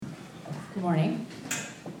Good morning.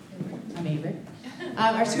 I'm Avery.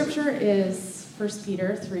 Our scripture is 1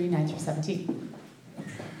 Peter 3, 9 through 17.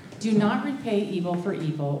 Do not repay evil for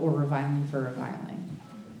evil or reviling for reviling,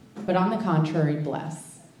 but on the contrary,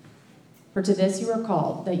 bless. For to this you are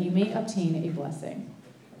called, that you may obtain a blessing.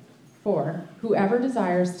 For whoever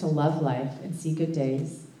desires to love life and see good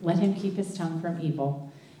days, let him keep his tongue from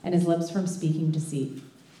evil and his lips from speaking deceit.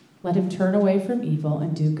 Let him turn away from evil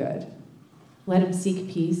and do good. Let him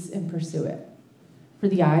seek peace and pursue it. For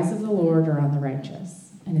the eyes of the Lord are on the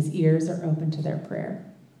righteous, and his ears are open to their prayer.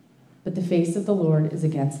 But the face of the Lord is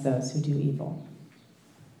against those who do evil.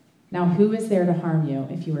 Now who is there to harm you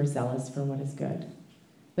if you are zealous for what is good?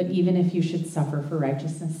 But even if you should suffer for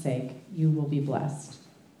righteousness' sake, you will be blessed.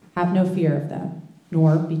 Have no fear of them,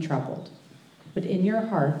 nor be troubled. But in your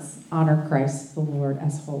hearts honor Christ the Lord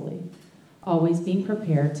as holy, always being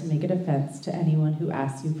prepared to make a defense to anyone who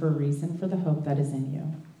asks you for a reason for the hope that is in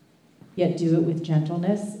you. Yet do it with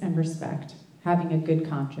gentleness and respect, having a good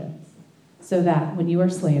conscience, so that when you are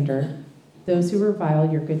slandered, those who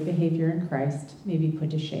revile your good behavior in Christ may be put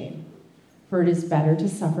to shame. For it is better to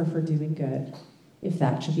suffer for doing good, if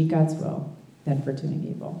that should be God's will, than for doing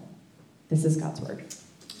evil. This is God's word.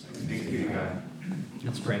 Thank you, God.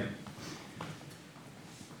 Let's pray.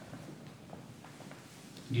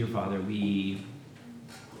 Dear Father, we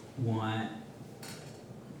want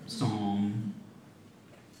Psalm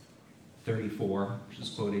 34, which is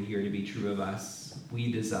quoted here, to be true of us. We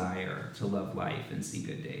desire to love life and see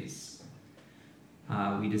good days.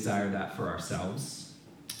 We desire that for ourselves.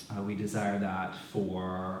 We desire that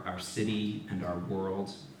for our city and our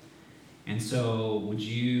world. And so would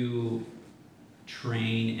you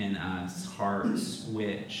train in us hearts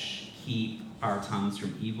which keep our tongues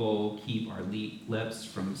from evil, keep our lips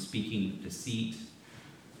from speaking deceit.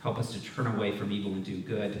 Help us to turn away from evil and do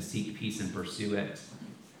good, to seek peace and pursue it.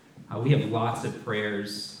 We have lots of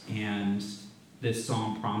prayers, and this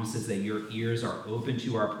psalm promises that your ears are open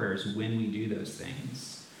to our prayers when we do those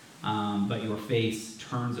things. But your face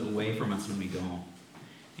turns away from us when we don't.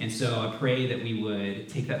 And so I pray that we would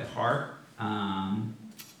take that to heart,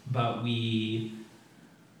 but we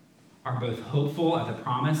are both hopeful at the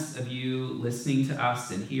promise of you listening to us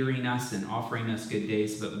and hearing us and offering us good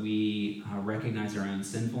days, but we recognize our own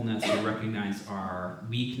sinfulness, we recognize our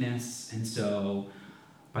weakness, and so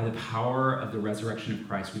by the power of the resurrection of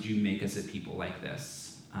Christ, would you make us a people like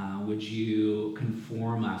this? Would you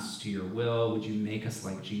conform us to your will? Would you make us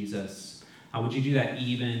like Jesus? Would you do that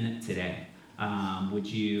even today? Would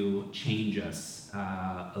you change us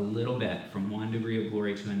a little bit from one degree of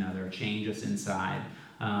glory to another, change us inside,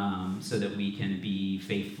 so that we can be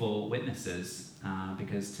faithful witnesses,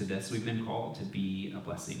 because to this we've been called to be a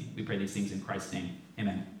blessing. We pray these things in Christ's name.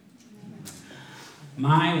 Amen.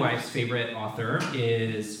 My wife's favorite author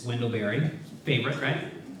is Wendell Berry. Favorite, right?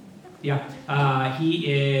 Yeah. He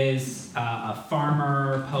is a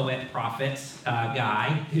farmer, poet, prophet guy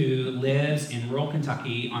who lives in rural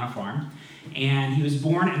Kentucky on a farm. And he was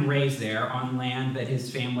born and raised there on land that his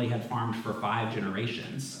family had farmed for 5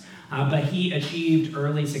 generations. But he achieved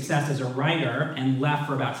early success as a writer and left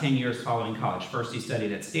for about 10 years following college. First, he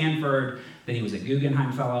studied at Stanford, then he was a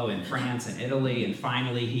Guggenheim Fellow in France and Italy, and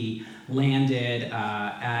finally he landed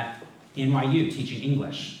at NYU teaching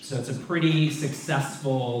English. So it's a pretty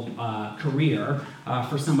successful career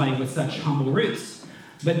for somebody with such humble roots.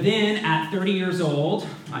 But then at 30 years old,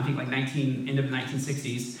 I think like end of the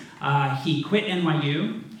 1960s, he quit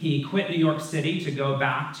NYU. He quit New York City to go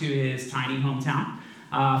back to his tiny hometown.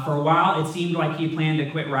 For a while, it seemed like he planned to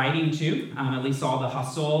quit writing too, at least all the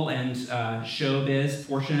hustle and showbiz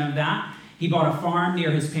portion of that. He bought a farm near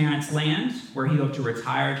his parents' land where he hoped to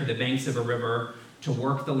retire to the banks of a river to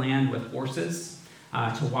work the land with horses,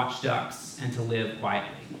 to watch ducks, and to live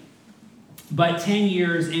quietly. But 10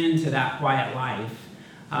 years into that quiet life,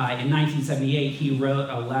 in 1978, he wrote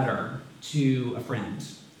a letter to a friend.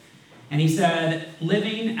 And he said,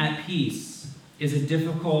 "Living at peace is a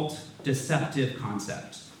difficult, deceptive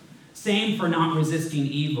concept. Same for not resisting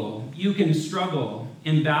evil. You can struggle,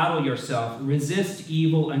 embattle yourself, resist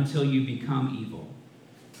evil until you become evil,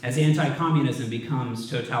 as anti-communism becomes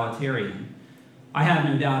totalitarian. I have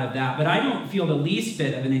no doubt of that, but I don't feel the least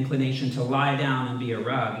bit of an inclination to lie down and be a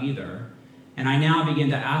rug either. And I now begin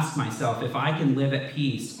to ask myself if I can live at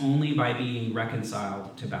peace only by being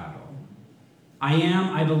reconciled to battle. I am,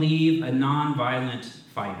 I believe, a non-violent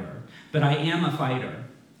fighter, but I am a fighter.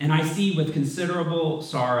 And I see with considerable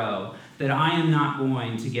sorrow that I am not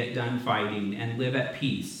going to get done fighting and live at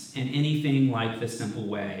peace in anything like the simple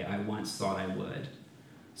way I once thought I would.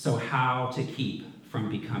 So how to keep from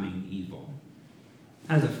becoming evil?"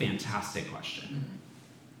 That is a fantastic question.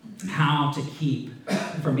 how to keep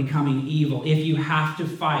from becoming evil. If you have to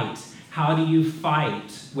fight, how do you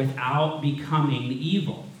fight without becoming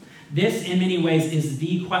evil? This, in many ways, is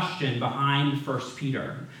the question behind 1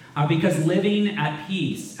 Peter. Because living at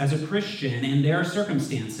peace as a Christian in their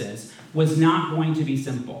circumstances was not going to be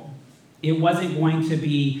simple. It wasn't going to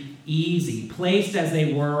be easy. Placed as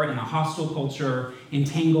they were in a hostile culture,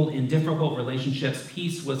 entangled in difficult relationships,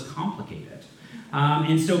 peace was complicated.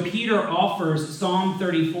 And so Peter offers Psalm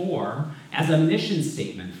 34 as a mission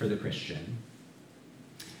statement for the Christian.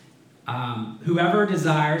 Whoever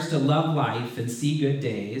desires to love life and see good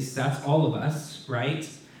days, that's all of us, right?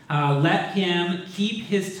 Let him keep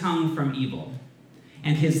his tongue from evil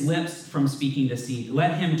and his lips from speaking deceit.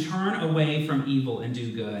 Let him turn away from evil and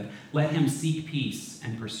do good. Let him seek peace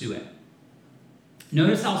and pursue it.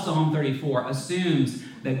 Notice how Psalm 34 assumes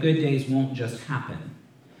that good days won't just happen.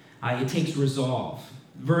 It takes resolve.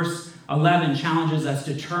 Verse 11 challenges us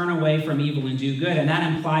to turn away from evil and do good, and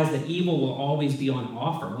that implies that evil will always be on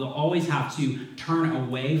offer. We'll always have to turn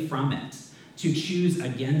away from it, to choose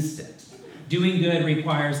against it. Doing good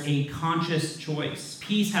requires a conscious choice.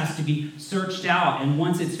 Peace has to be searched out, and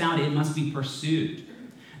once it's found, it must be pursued.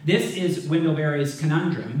 This is Wendell Berry's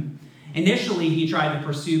conundrum. Initially, he tried to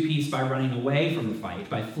pursue peace by running away from the fight,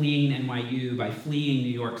 by fleeing NYU, by fleeing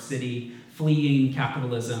New York City, fleeing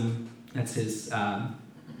capitalism. That's his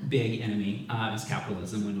big enemy, is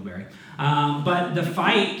capitalism, Wendell Berry. But the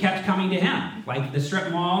fight kept coming to him. Like the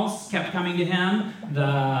strip malls kept coming to him,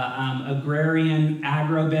 the agrarian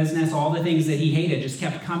agro-business, all the things that he hated just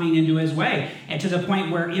kept coming into his way, and to the point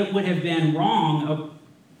where it would have been wrong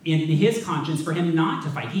in his conscience for him not to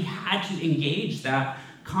fight. He had to engage that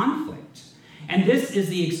conflict. And this is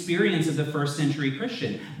the experience of the first century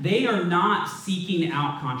Christian. They are not seeking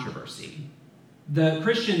out controversy. The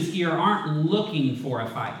Christians here aren't looking for a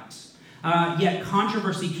fight, yet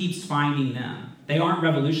controversy keeps finding them. They aren't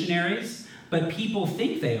revolutionaries, but people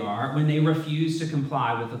think they are when they refuse to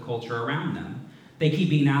comply with the culture around them. They keep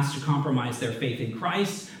being asked to compromise their faith in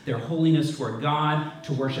Christ, their holiness toward God,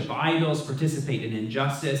 to worship idols, participate in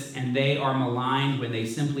injustice, and they are maligned when they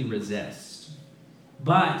simply resist.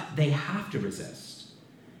 But they have to resist.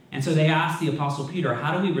 And so they ask the Apostle Peter,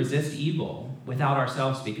 how do we resist evil without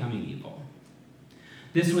ourselves becoming evil?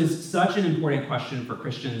 This was such an important question for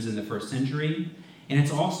Christians in the first century, and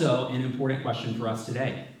it's also an important question for us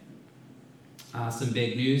today. Some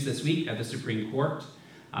big news this week at the Supreme Court.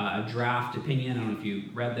 A draft opinion, I don't know if you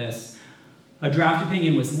read this. A draft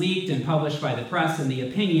opinion was leaked and published by the press, and the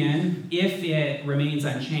opinion, if it remains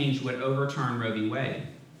unchanged, would overturn Roe v. Wade,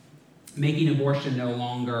 making abortion no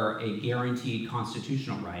longer a guaranteed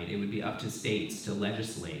constitutional right. It would be up to states to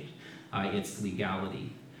legislate its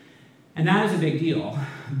legality. And that is a big deal,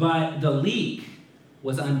 but the leak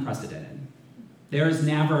was unprecedented. There has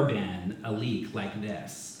never been a leak like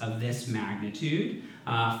this, of this magnitude,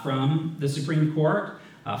 from the Supreme Court,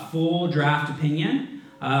 a full draft opinion.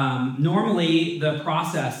 Normally, the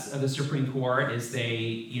process of the Supreme Court is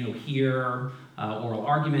they, hear oral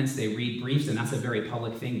arguments, they read briefs, and that's a very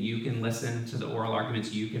public thing. You can listen to the oral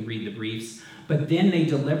arguments, you can read the briefs, but then they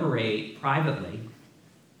deliberate privately,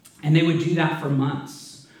 and they would do that for months.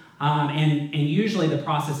 And usually the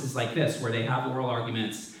process is like this, where they have oral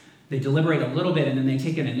arguments, they deliberate a little bit, and then they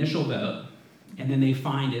take an initial vote, and then they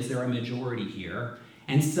find, is there a majority here?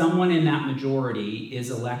 And someone in that majority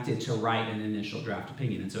is elected to write an initial draft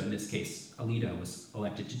opinion. And so in this case, Alito was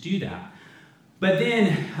elected to do that. But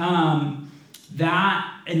then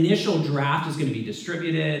that initial draft is going to be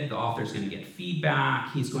distributed. The author's going to get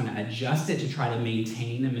feedback. He's going to adjust it to try to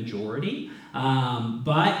maintain the majority.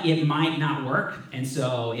 But it might not work, and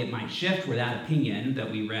so it might shift where that opinion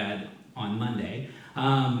that we read on Monday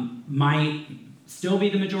might still be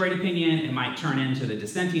the majority opinion. It might turn into the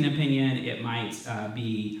dissenting opinion. It might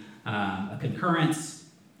be a concurrence.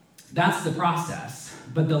 That's the process.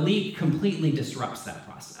 But the leak completely disrupts that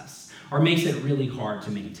process, or makes it really hard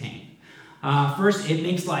to maintain. First, it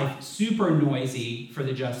makes life super noisy for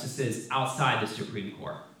the justices outside the Supreme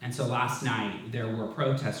Court. And so last night, there were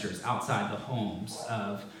protesters outside the homes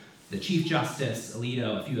of the Chief Justice,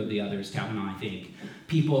 Alito, a few of the others, Kavanaugh, I think,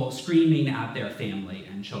 people screaming at their family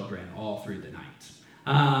and children all through the night.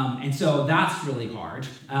 And so that's really hard.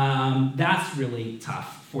 That's really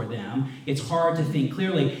tough for them. It's hard to think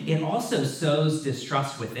clearly. It also sows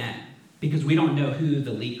distrust within, because we don't know who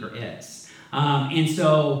the leaker is. And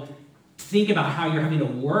so think about how you're having to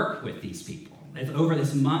work with these people over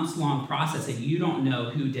this months-long process, and you don't know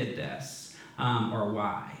who did this or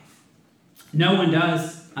why. No one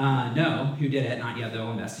does know who did it. Not yet.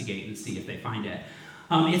 They'll investigate and see if they find it.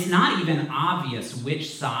 It's not even obvious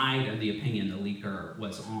which side of the opinion the leaker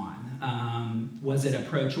was on. Was it a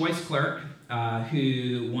pro-choice clerk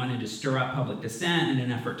who wanted to stir up public dissent in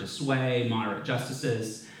an effort to sway moderate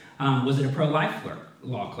justices? Was it a pro-life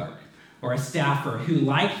law clerk? Or a staffer who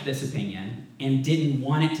liked this opinion and didn't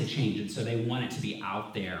want it to change, and so they want it to be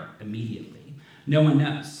out there immediately? No one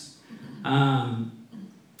knows.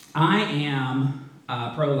 I am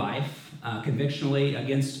pro-life, convictionally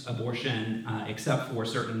against abortion, except for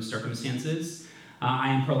certain circumstances. I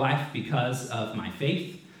am pro-life because of my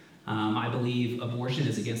faith. I believe abortion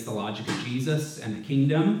is against the logic of Jesus and the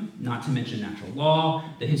kingdom, not to mention natural law.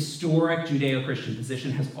 The historic Judeo-Christian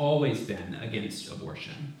position has always been against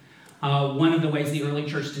abortion. One of the ways the early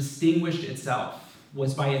church distinguished itself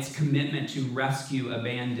was by its commitment to rescue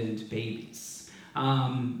abandoned babies,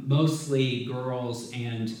 mostly girls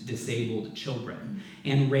and disabled children,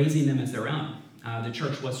 and raising them as their own. The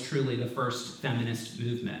church was truly the first feminist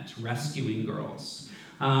movement, rescuing girls,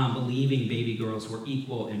 believing baby girls were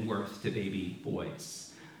equal in worth to baby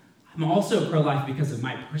boys. I'm also pro-life because of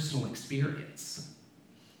my personal experience.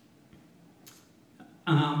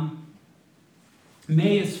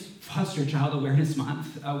 May is Foster Child Awareness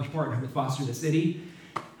Month. We partner with Foster the City.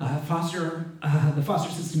 The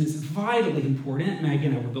foster system is vitally important.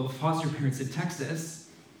 Megan and I were both foster parents in Texas.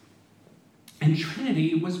 And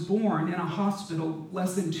Trinity was born in a hospital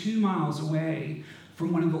less than 2 miles away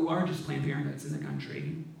from one of the largest Planned Parenthoods in the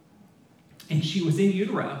country. And she was in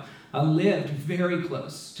utero, lived very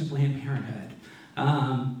close to Planned Parenthood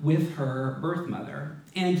with her birth mother.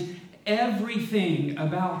 And everything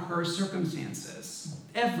about her circumstances,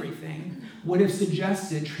 everything, would have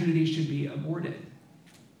suggested Trinity should be aborted.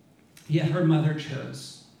 Yet her mother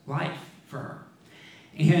chose life for her.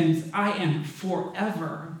 And I am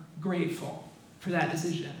forever grateful for that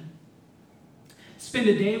decision. Spend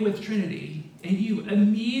a day with Trinity, and you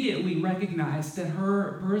immediately recognize that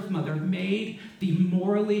her birth mother made the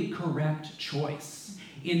morally correct choice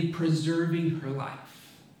in preserving her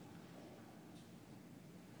life.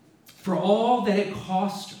 For all that it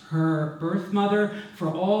cost her birth mother, for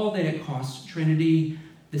all that it cost Trinity,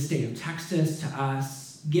 the state of Texas, to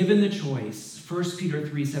us, given the choice, 1 Peter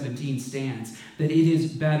 3:17 stands, that it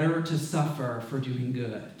is better to suffer for doing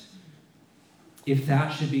good, if that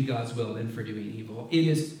should be God's will, than for doing evil. It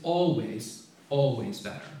is always, always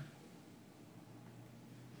better.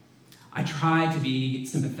 I try to be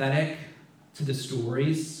sympathetic to the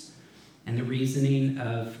stories and the reasoning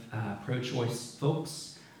of pro-choice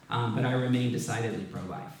folks, but I remain decidedly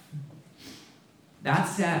pro-life. That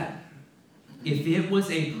said, if it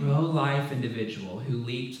was a pro-life individual who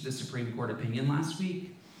leaked the Supreme Court opinion last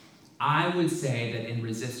week, I would say that in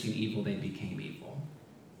resisting evil, they became evil.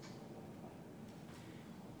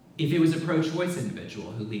 If it was a pro-choice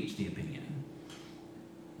individual who leaked the opinion,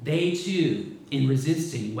 they too, in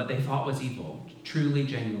resisting what they thought was evil, truly,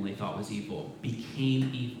 genuinely thought was evil,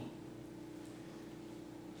 became evil.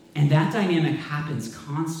 And that dynamic happens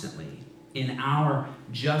constantly in our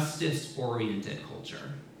justice-oriented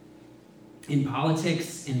culture. In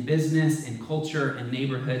politics, in business, in culture, in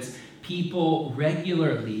neighborhoods, people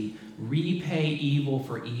regularly repay evil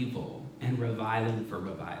for evil and reviling for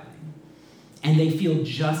reviling. And they feel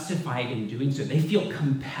justified in doing so. They feel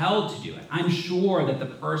compelled to do it. I'm sure that the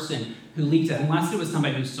person who leaked it, unless it was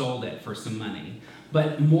somebody who sold it for some money,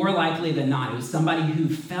 but more likely than not, it was somebody who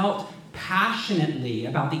felt passionately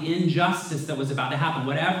about the injustice that was about to happen,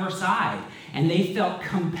 whatever side, and they felt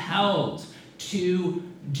compelled to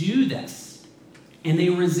do this. And they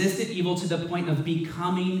resisted evil to the point of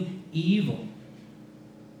becoming evil.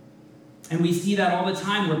 And we see that all the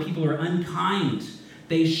time where people are unkind.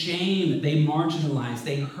 They shame, they marginalize,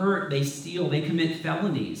 they hurt, they steal, they commit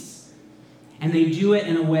felonies. And they do it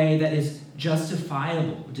in a way that is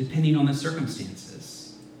justifiable, depending on the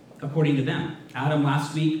circumstances, according to them. Adam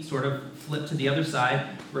last week sort of flipped to the other side,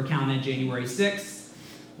 recounted January 6th,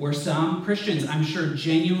 where some Christians, I'm sure,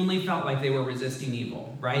 genuinely felt like they were resisting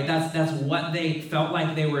evil, right? That's what they felt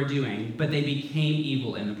like they were doing, but they became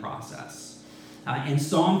evil in the process. And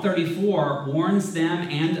Psalm 34 warns them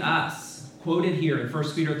and us, quoted here in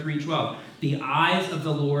 1 Peter 3:12, the eyes of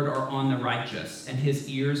the Lord are on the righteous, and his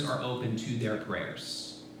ears are open to their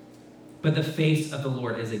prayers. But the face of the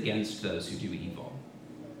Lord is against those who do evil.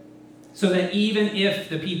 So that even if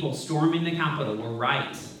the people storming the Capitol were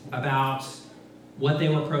right about what they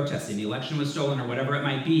were protesting, the election was stolen or whatever it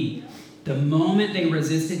might be, the moment they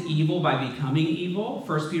resisted evil by becoming evil,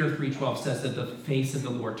 1 Peter 3:12 says that the face of the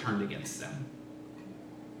Lord turned against them.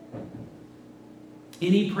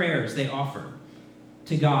 Any prayers they offered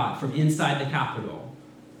to God from inside the Capitol,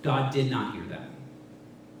 God did not hear them.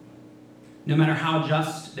 no matter how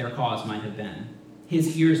just their cause might have been.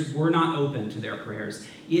 His ears were not open to their prayers.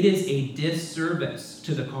 It is a disservice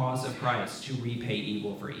to the cause of Christ to repay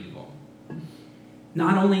evil for evil.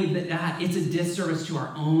 Not only that, it's a disservice to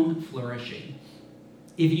our own flourishing.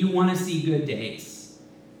 If you want to see good days,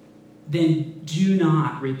 then do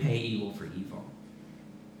not repay evil for evil.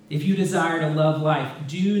 If you desire to love life,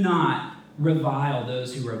 do not revile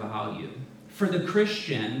those who revile you. For the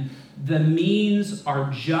Christian, the means are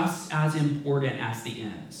just as important as the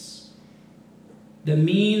ends. The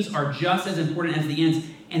means are just as important as the ends.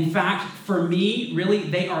 In fact, for me, really,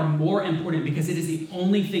 they are more important because it is the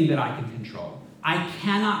only thing that I can control. I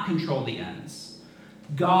cannot control the ends.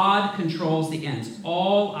 God controls the ends.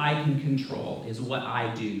 All I can control is what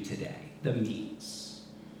I do today, the means.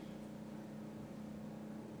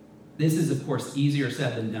 This is, of course, easier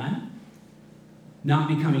said than done. Not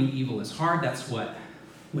becoming evil is hard. That's what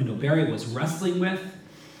Wendell Berry was wrestling with.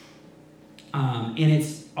 And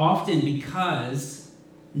it's often because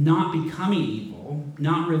not becoming evil,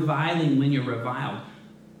 not reviling when you're reviled,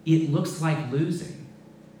 it looks like losing.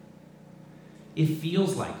 It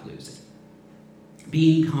feels like losing.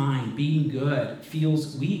 Being kind, being good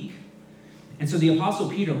feels weak. And so the Apostle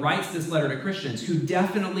Peter writes this letter to Christians who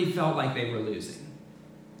definitely felt like they were losing,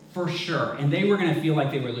 for sure. And they were going to feel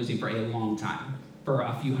like they were losing for a long time, for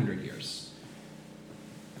a few hundred years.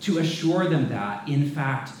 To assure them that, in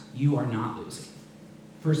fact, you are not losing.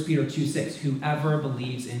 1 Peter 2:6, whoever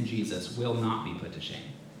believes in Jesus will not be put to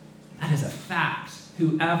shame. That is a fact.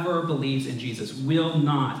 Whoever believes in Jesus will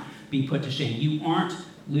not be put to shame. You aren't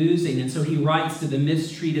losing. And so he writes to the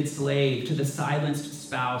mistreated slave, to the silenced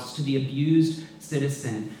spouse, to the abused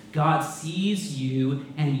citizen. God sees you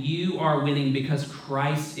and you are winning because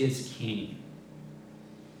Christ is king.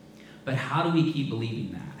 But how do we keep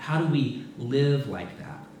believing that? How do we live like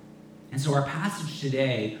that? And so our passage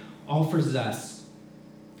today offers us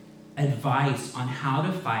advice on how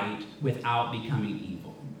to fight without becoming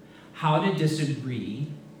evil, how to disagree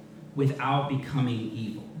without becoming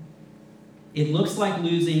evil. It looks like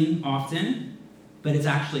losing often, but it's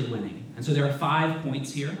actually winning. And so there are 5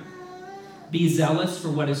 points here. Be zealous for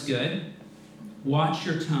what is good. Watch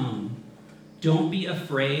your tone. Don't be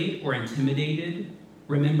afraid or intimidated.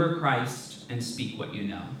 Remember Christ and speak what you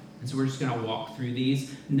know. And so we're just going to walk through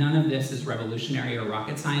these. None of this is revolutionary or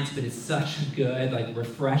rocket science, but it's such a good,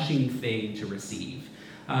 refreshing thing to receive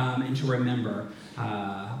and to remember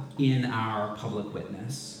in our public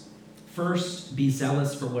witness. First, be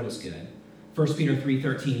zealous for what is good. 1 Peter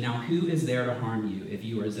 3:13, now who is there to harm you if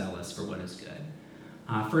you are zealous for what is good?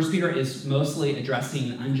 1 Peter is mostly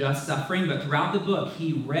addressing unjust suffering, but throughout the book,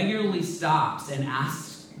 he regularly stops and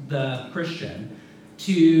asks the Christian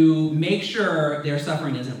to make sure their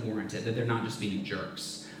suffering isn't warranted, that they're not just being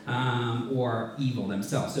jerks or evil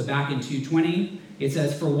themselves. So back in 2:20, it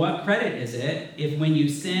says, for what credit is it if when you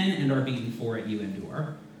sin and are beaten for it, you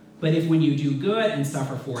endure? But if when you do good and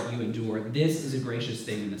suffer for it, you endure, this is a gracious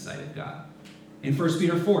thing in the sight of God. In 1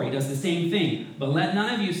 Peter 4, he does the same thing. But let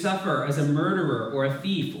none of you suffer as a murderer or a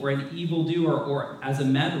thief or an evildoer or as a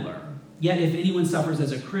meddler. Yet if anyone suffers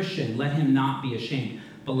as a Christian, let him not be ashamed,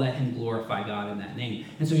 but let him glorify God in that name.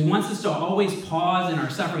 And so he wants us to always pause in our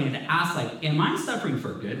suffering and to ask, am I suffering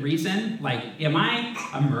for good reason? Am I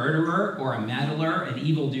a murderer or a meddler, an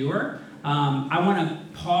evildoer? I want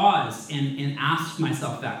to pause and ask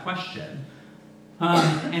myself that question.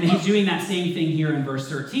 And he's doing that same thing here in verse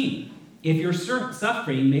 13. If you're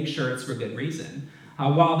suffering, make sure it's for good reason.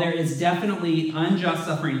 While there is definitely unjust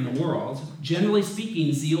suffering in the world, generally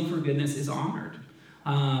speaking, zeal for goodness is honored.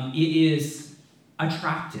 It is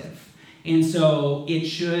attractive. And so it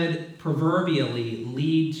should proverbially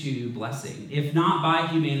lead to blessing. If not by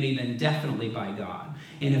humanity, then definitely by God.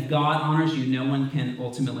 And if God honors you, no one can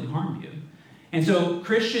ultimately harm you. And so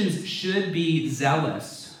Christians should be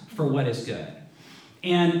zealous for what is good.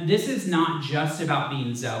 And this is not just about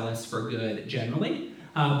being zealous for good generally,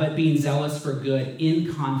 but being zealous for good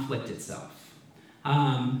in conflict itself.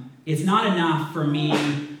 It's not enough for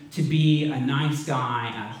me to be a nice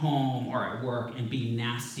guy at home or at work and be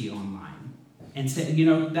nasty online. And say,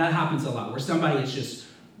 that happens a lot, where somebody is just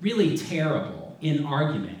really terrible in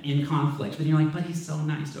argument, in conflict, but you're like, but he's so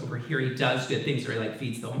nice over here, he does good things, or he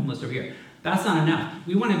feeds the homeless over here. That's not enough.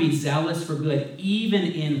 We want to be zealous for good even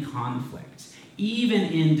in conflict, even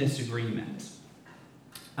in disagreement.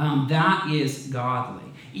 That is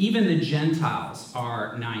godly. Even the Gentiles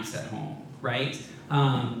are nice at home, right?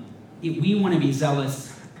 We want to be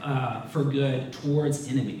zealous for good towards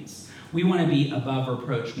enemies. We want to be above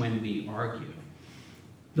reproach when we argue.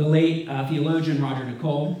 The late theologian Roger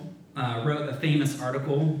Nicole wrote a famous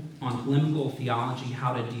article on polemical theology,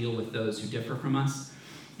 how to deal with those who differ from us.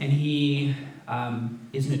 And he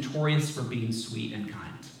is notorious for being sweet and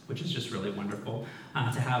kind, which is just really wonderful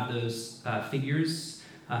to have those figures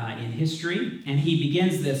in history. And he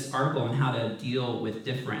begins this article on how to deal with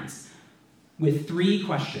difference with 3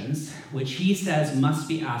 questions, which he says must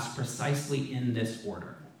be asked precisely in this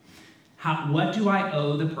order. What do I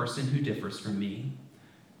owe the person who differs from me?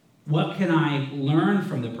 What can I learn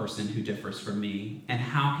from the person who differs from me? And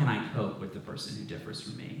how can I cope with the person who differs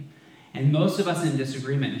from me? And most of us in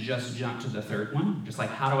disagreement just jump to the third one, just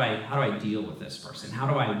like, how do I deal with this person? How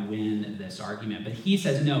do I win this argument? But he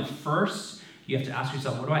says, no, first you have to ask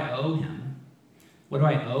yourself, what do I owe him? What do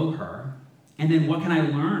I owe her? And then what can I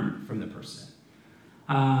learn from the person?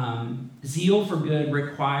 Zeal for good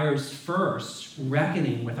requires first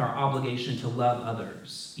reckoning with our obligation to love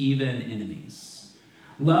others, even enemies.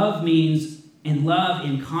 Love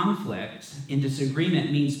in conflict, in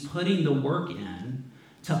disagreement, means putting the work in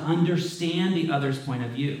to understand the other's point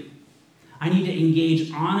of view. I need to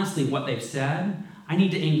engage honestly what they've said. I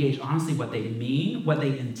need to engage honestly what they mean, what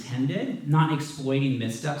they intended, not exploiting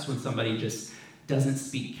missteps when somebody just doesn't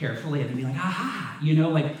speak carefully and be like, aha,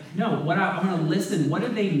 no, I'm going to listen. What do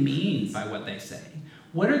they mean by what they say?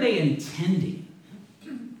 What are they intending?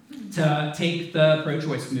 To take the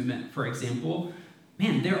pro-choice movement, for example,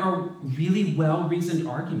 man, there are really well-reasoned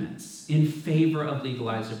arguments in favor of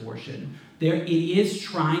legalized abortion. It is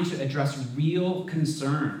trying to address real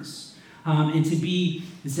concerns. And to be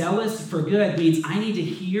zealous for good means I need to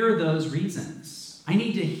hear those reasons. I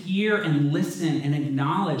need to hear and listen and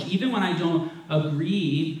acknowledge, even when I don't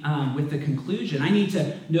agree with the conclusion, I need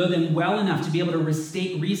to know them well enough to be able to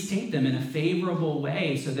restate them in a favorable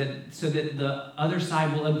way so that the other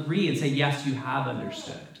side will agree and say, yes, you have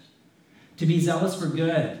understood. To be zealous for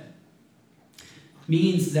good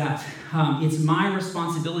means that it's my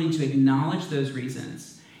responsibility to acknowledge those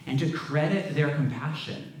reasons and to credit their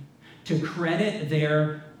compassion, to credit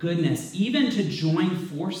their goodness, even to join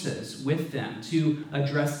forces with them to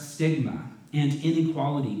address stigma and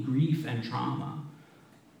inequality, grief and trauma.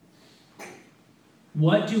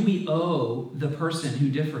 What do we owe the person who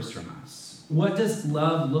differs from us? What does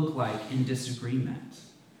love look like in disagreement?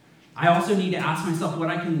 I also need to ask myself what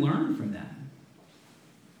I can learn from them.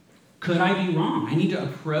 Could I be wrong? I need to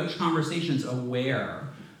approach conversations aware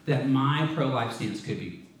that my pro-life stance could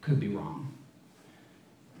be wrong.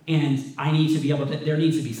 And I need to be able to, there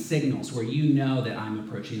needs to be signals where you know that I'm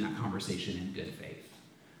approaching that conversation in good faith,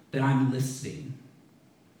 that I'm listening.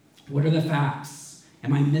 What are the facts?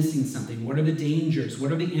 Am I missing something? What are the dangers?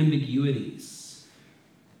 What are the ambiguities?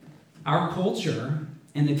 Our culture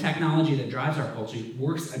and the technology that drives our culture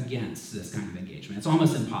works against this kind of engagement. It's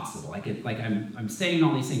almost impossible. I'm saying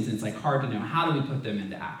all these things and it's hard to know, how do we put them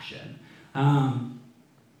into action?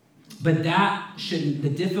 But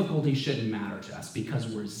the difficulty shouldn't matter to us because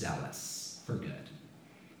we're zealous for good.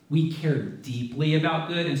 We care deeply about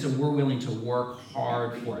good, and so we're willing to work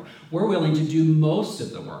hard for it. We're willing to do most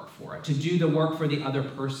of the work for it, to do the work for the other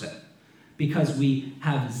person, because we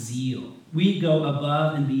have zeal. We go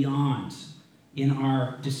above and beyond in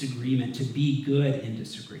our disagreement to be good in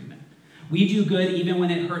disagreement. We do good even when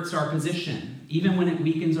it hurts our position, even when it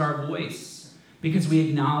weakens our voice. Because we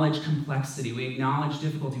acknowledge complexity, we acknowledge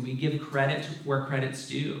difficulty, we give credit where credit's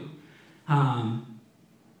due.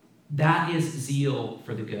 That is zeal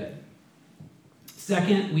for the good.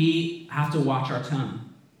 Second, we have to watch our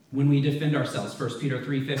tongue when we defend ourselves. 1 Peter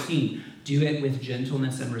 3:15, do it with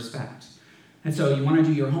gentleness and respect. And so you want to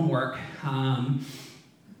do your homework,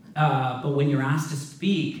 but when you're asked to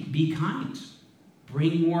speak, be kind.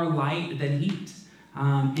 Bring more light than heat.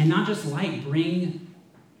 And not just light, bring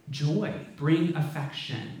joy, bring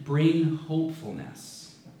affection, bring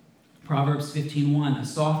hopefulness. Proverbs 15:1, a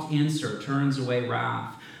soft answer turns away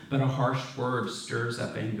wrath, but a harsh word stirs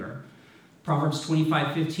up anger. Proverbs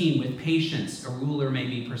 25:15, with patience a ruler may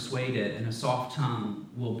be persuaded, and a soft tongue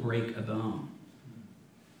will break a bone.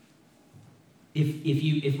 If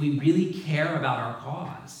we really care about our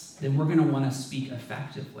cause, then we're going to want to speak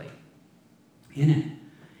effectively in it.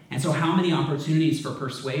 And so how many opportunities for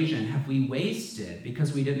persuasion have we wasted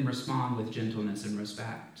because we didn't respond with gentleness and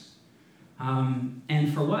respect?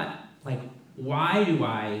 And for what? Why do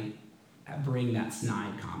I bring that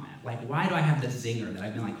snide comment? Why do I have this zinger that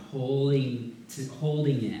I've been holding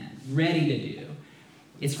in, ready to do?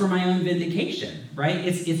 It's for my own vindication, right?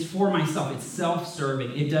 It's for myself. It's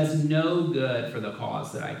self-serving. It does no good for the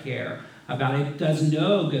cause that I care about. It does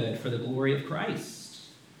no good for the glory of Christ.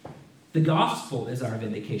 The gospel is our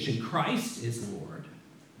vindication. Christ is Lord.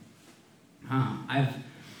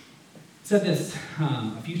 said this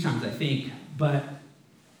a few times, I think, but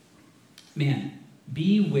man,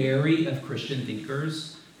 be wary of Christian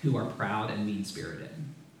thinkers who are proud and mean-spirited.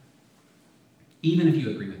 Even if you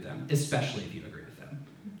agree with them, especially if you agree with them.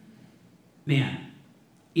 Man,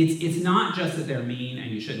 it's not just that they're mean and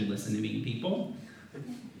you shouldn't listen to mean people.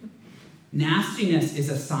 Nastiness is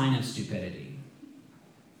a sign of stupidity.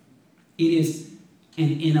 It is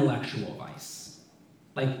an intellectual vice.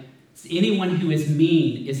 Like, anyone who is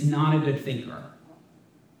mean is not a good thinker.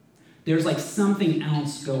 There's like something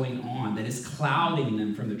else going on that is clouding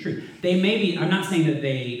them from the truth. They may be, I'm not saying that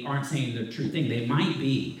they aren't saying the true thing. They might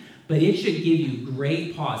be, but it should give you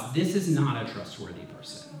great pause. This is not a trustworthy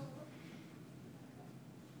person.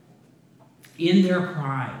 In their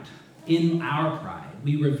pride, in our pride,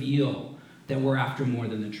 we reveal that we're after more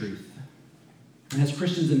than the truth. And as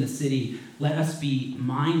Christians in the city, let us be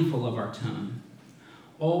mindful of our tone,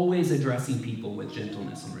 always addressing people with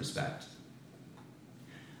gentleness and respect.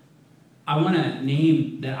 I want to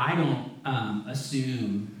name that I don't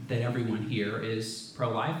assume that everyone here is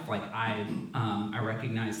pro-life. Like I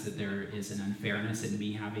recognize that there is an unfairness in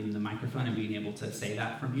me having the microphone and being able to say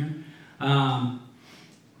that from here.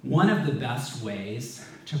 One of the best ways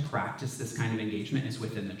to practice this kind of engagement is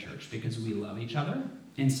within the church because we love each other.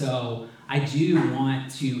 And so I do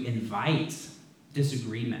want to invite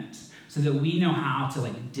disagreement so that we know how to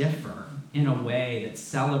differ in a way that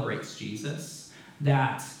celebrates Jesus,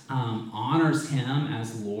 that honors him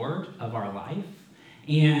as Lord of our life,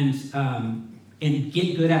 and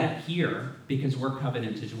get good at it here because we're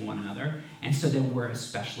covenanted to one another, and so then we're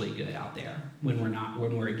especially good out there when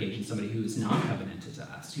we're engaging somebody who is not covenanted to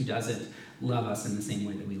us, who doesn't love us in the same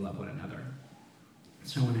way that we love one another.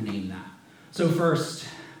 So I want to name that. So first,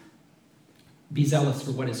 be zealous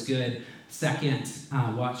for what is good. Second,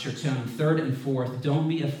 watch your tone. Third and fourth, don't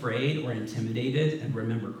be afraid or intimidated, and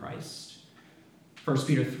remember Christ. 1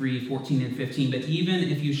 Peter 3:14 and 15, but even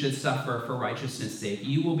if you should suffer for righteousness' sake,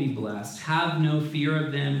 you will be blessed. Have no fear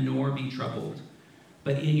of them, nor be troubled.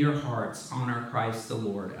 But in your hearts, honor Christ the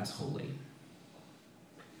Lord as holy.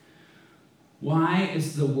 Why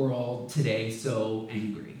is the world today so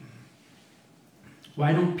angry?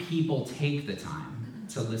 Why don't people take the time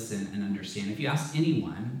to listen and understand? If you ask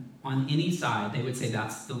anyone on any side, they would say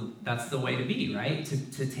that's the way to be, right?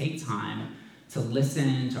 To take time to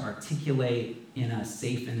listen, to articulate in a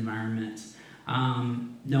safe environment.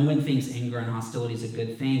 No one thinks anger and hostility is a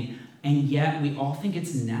good thing, and yet we all think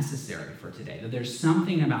it's necessary for today. That there's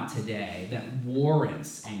something about today that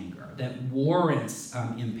warrants anger, that warrants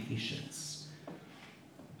impatience.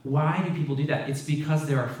 Why do people do that? It's because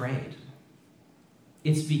they're afraid.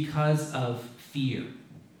 It's because of fear.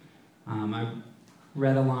 I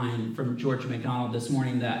read a line from George MacDonald this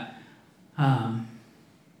morning that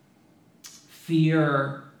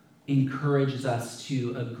fear encourages us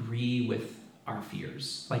to agree with our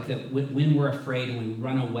fears. Like that when we're afraid and we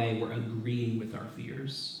run away, we're agreeing with our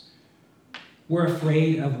fears. We're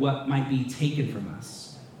afraid of what might be taken from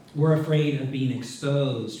us. We're afraid of being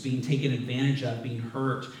exposed, being taken advantage of, being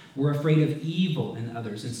hurt. We're afraid of evil in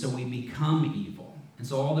others, and so we become evil. And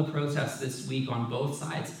so all the protests this week on both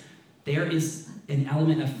sides, there is an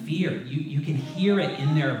element of fear. You can hear it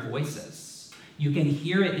in their voices. You can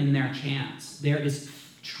hear it in their chants. There is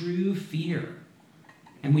true fear.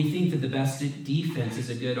 And we think that the best defense is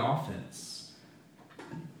a good offense.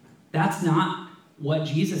 That's not what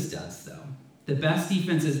Jesus does, though. The best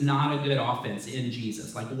defense is not a good offense in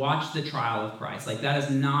Jesus. Like, watch the trial of Christ. Like, that is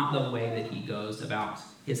not the way that he goes about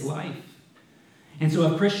his life. And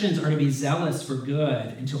so if Christians are to be zealous for good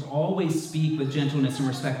and to always speak with gentleness and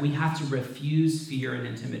respect, we have to refuse fear and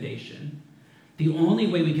intimidation. The only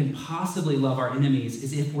way we can possibly love our enemies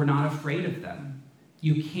is if we're not afraid of them.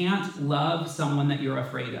 You can't love someone that you're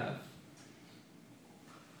afraid of.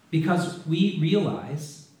 Because we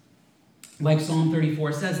realize, like Psalm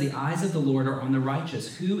 34 says, the eyes of the Lord are on the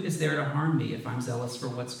righteous. Who is there to harm me if I'm zealous for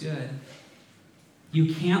what's good?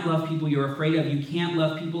 You can't love people you're afraid of. You can't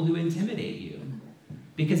love people who intimidate you.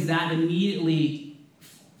 Because that immediately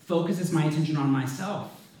focuses my attention on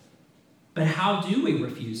myself. But how do we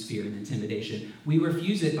refuse fear and intimidation? We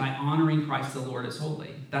refuse it by honoring Christ the Lord as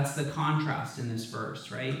holy. That's the contrast in this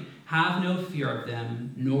verse, right? Have no fear of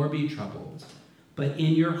them, nor be troubled. But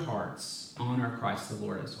in your hearts, honor Christ the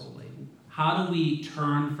Lord as holy. How do we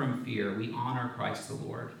turn from fear? We honor Christ the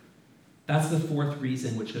Lord. That's the fourth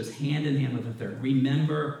reason, which goes hand in hand with the third.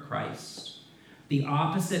 Remember Christ. The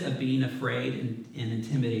opposite of being afraid and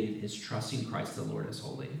intimidated is trusting Christ the Lord as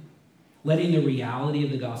holy. Letting the reality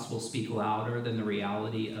of the gospel speak louder than the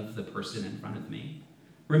reality of the person in front of me.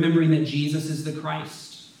 Remembering that Jesus is the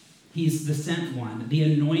Christ. He's the sent one, the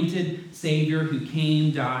anointed Savior who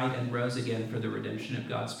came, died, and rose again for the redemption of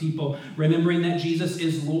God's people. Remembering that Jesus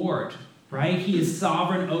is Lord, right? He is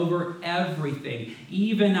sovereign over everything,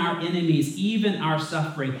 even our enemies, even our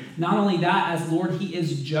suffering. Not only that, as Lord, he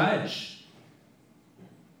is judge.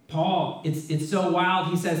 Paul, it's so wild.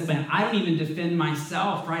 He says, man, I don't even defend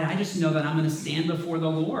myself, right? I just know that I'm going to stand before the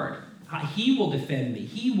Lord. He will defend me.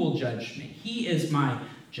 He will judge me. He is my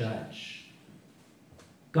judge.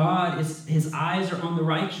 God, his eyes are on the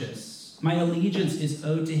righteous. My allegiance is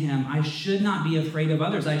owed to him. I should not be afraid of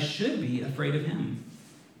others. I should be afraid of him.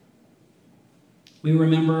 We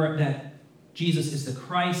remember that Jesus is the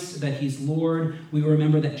Christ, that he's Lord. We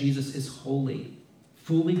remember that Jesus is holy,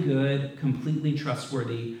 fully good, completely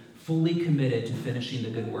trustworthy, fully committed to finishing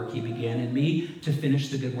the good work he began in me, to finish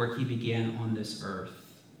the good work he began on this earth.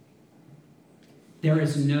 There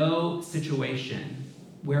is no situation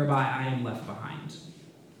whereby I am left behind.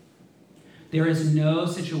 There is no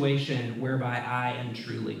situation whereby I am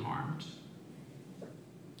truly harmed.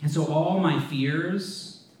 And so all my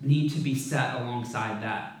fears need to be set alongside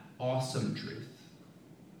that awesome truth.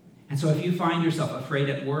 And so if you find yourself afraid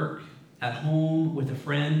at work, at home, with a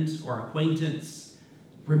friend or acquaintance,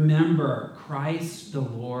 remember Christ the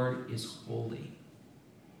Lord is holy.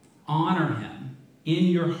 Honor him in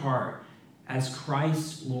your heart as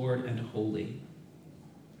Christ, Lord, and holy.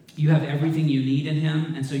 You have everything you need in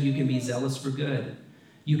him, and so you can be zealous for good.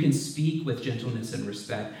 You can speak with gentleness and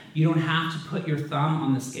respect. You don't have to put your thumb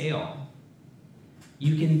on the scale.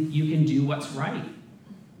 You can do what's right.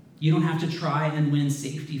 You don't have to try and win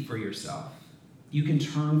safety for yourself. You can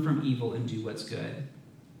turn from evil and do what's good.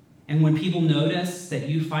 And when people notice that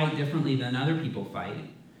you fight differently than other people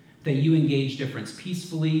fight, that you engage difference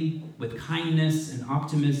peacefully, with kindness and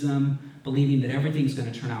optimism, believing that everything's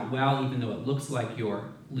going to turn out well, even though it looks like you're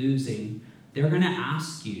losing, they're going to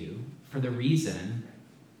ask you for the reason,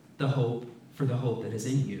 the hope that is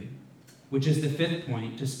in you, which is the fifth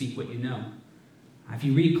point, to speak what you know. If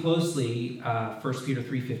you read closely 1 Peter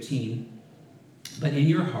 3:15, but in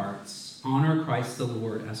your hearts, honor Christ the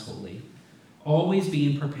Lord as holy, always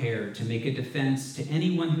being prepared to make a defense to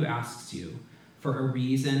anyone who asks you for a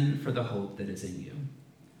reason for the hope that is in you.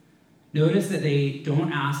 Notice that they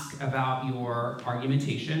don't ask about your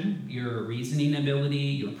argumentation, your reasoning ability,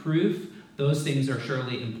 your proof. Those things are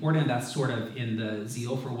surely important. That's sort of in the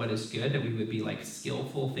zeal for what is good, that we would be like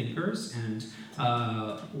skillful thinkers and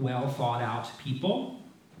well thought out people.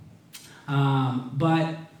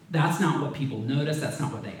 But that's not what people notice. That's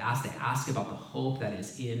not what they ask. They ask about the hope that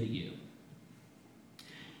is in you.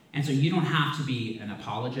 And so you don't have to be an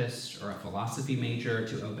apologist or a philosophy major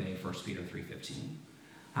to obey 1 Peter 3:15.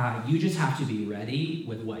 You just have to be ready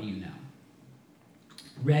with what you know.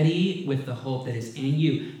 Ready with the hope that is in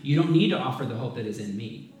you. You don't need to offer the hope that is in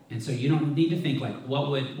me. And so you don't need to think like, what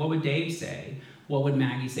would Dave say? What would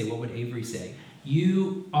Maggie say? What would Avery say?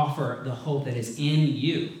 You offer the hope that is in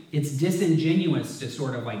you. It's disingenuous to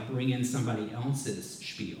sort of like bring in somebody else's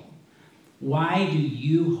spiel. Why do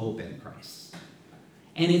you hope in Christ?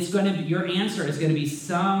 And your answer is going to be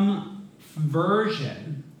some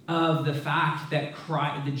version of the fact that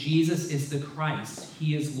Jesus is the Christ.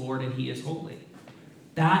 He is Lord and he is holy.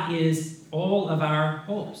 That is all of our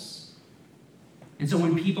hopes. And so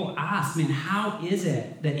when people ask, man, how is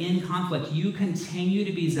it that in conflict you continue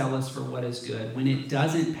to be zealous for what is good when it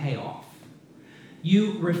doesn't pay off?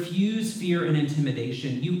 You refuse fear and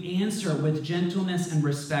intimidation. You answer with gentleness and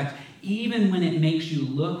respect, even when it makes you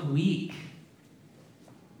look weak.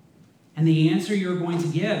 And the answer you're going to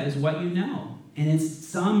give is what you know. And it's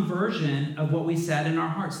some version of what we said in our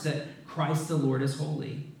hearts, that Christ the Lord is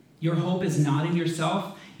holy. Your hope is not in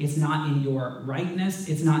yourself. It's not in your rightness.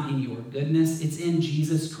 It's not in your goodness. It's in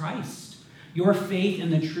Jesus Christ. Your faith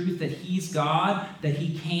in the truth that he's God, that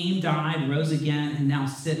he came, died, rose again, and now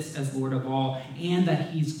sits as Lord of all, and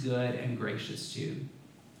that he's good and gracious too.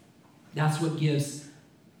 That's what gives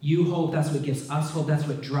you hope. That's what gives us hope. That's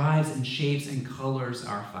what drives and shapes and colors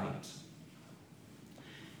our fight.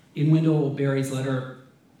 In Wendell Berry's letter,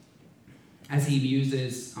 as he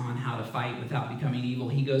muses on how to fight without becoming evil,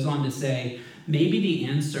 he goes on to say, maybe the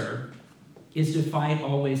answer is to fight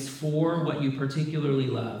always for what you particularly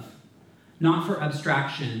love, not for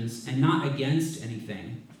abstractions and not against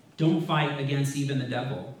anything. Don't fight against even the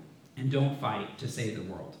devil, and don't fight to save the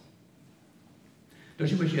world.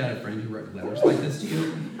 Don't you wish you had a friend who wrote letters like this to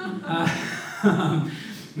you?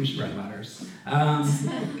 We should write letters.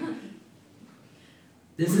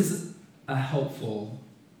 This is a helpful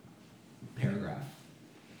paragraph.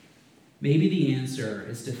 Maybe the answer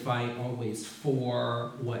is to fight always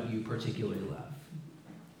for what you particularly love.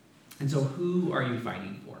 And so who are you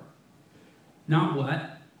fighting for? Not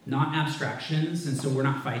what, not abstractions, and so we're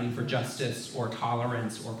not fighting for justice or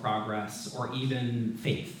tolerance or progress or even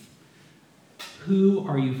faith. Who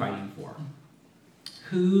are you fighting for?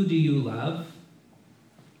 Who do you love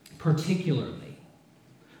particularly?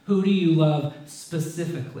 Who do you love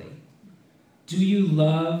specifically? Do you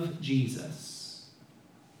love Jesus?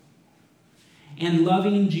 And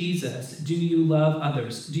loving Jesus, do you love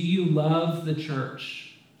others? Do you love the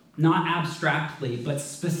church? Not abstractly, but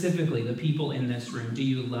specifically, the people in this room. Do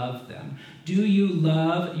you love them? Do you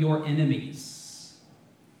love your enemies?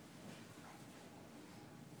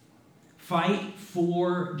 Fight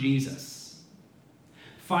for Jesus.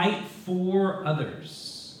 Fight for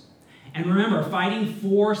others. And remember, fighting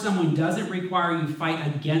for someone doesn't require you fight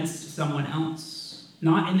against someone else.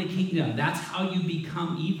 Not in the kingdom. That's how you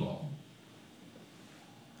become evil.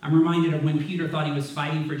 I'm reminded of when Peter thought he was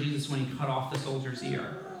fighting for Jesus when he cut off the soldier's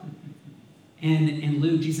ear. And in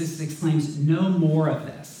Luke, Jesus exclaims, "No more of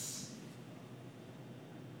this."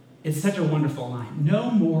 It's such a wonderful line.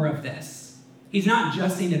 No more of this. He's not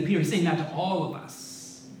just saying that to Peter, he's saying that to all of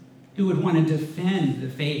us who would want to defend the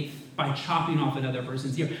faith by chopping off another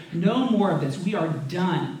person's ear. No more of this. We are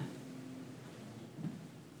done.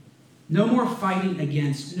 No more fighting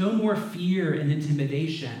against, no more fear and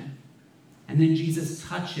intimidation. And then Jesus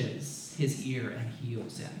touches his ear and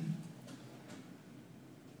heals him.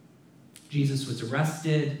 Jesus was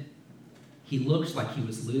arrested. He looked like he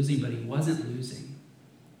was losing, but he wasn't losing.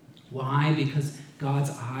 Why? Because God's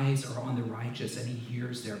eyes are on the righteous and he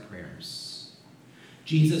hears their prayers.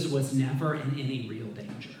 Jesus was never in any real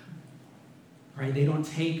danger. Right? They don't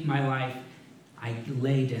take my life. I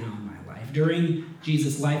lay down my life. During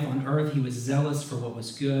Jesus' life on earth, he was zealous for what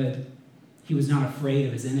was good. He was not afraid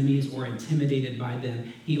of his enemies or intimidated by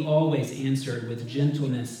them. He always answered with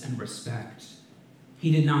gentleness and respect.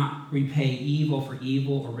 He did not repay evil for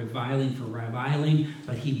evil or reviling for reviling,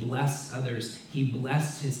 but he blessed others. He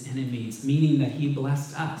blessed his enemies, meaning that he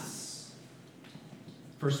blessed us.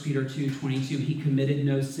 1 Peter 2:22, he committed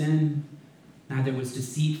no sin. Neither was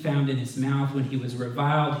deceit found in his mouth. When he was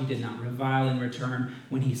reviled, he did not revile in return.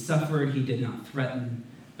 When he suffered, he did not threaten,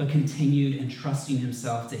 but continued entrusting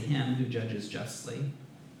himself to him who judges justly.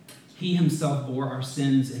 He himself bore our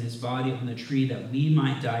sins in his body on the tree that we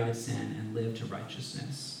might die to sin and live to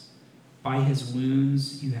righteousness. By his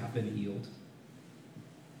wounds you have been healed.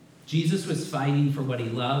 Jesus was fighting for what he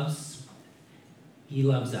loves. He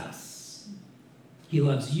loves us. He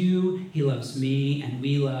loves you, he loves me, and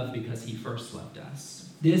we love because he first loved us.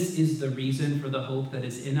 This is the reason for the hope that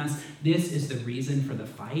is in us. This is the reason for the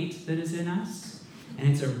fight that is in us. And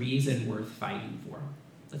it's a reason worth fighting for.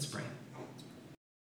 Let's pray.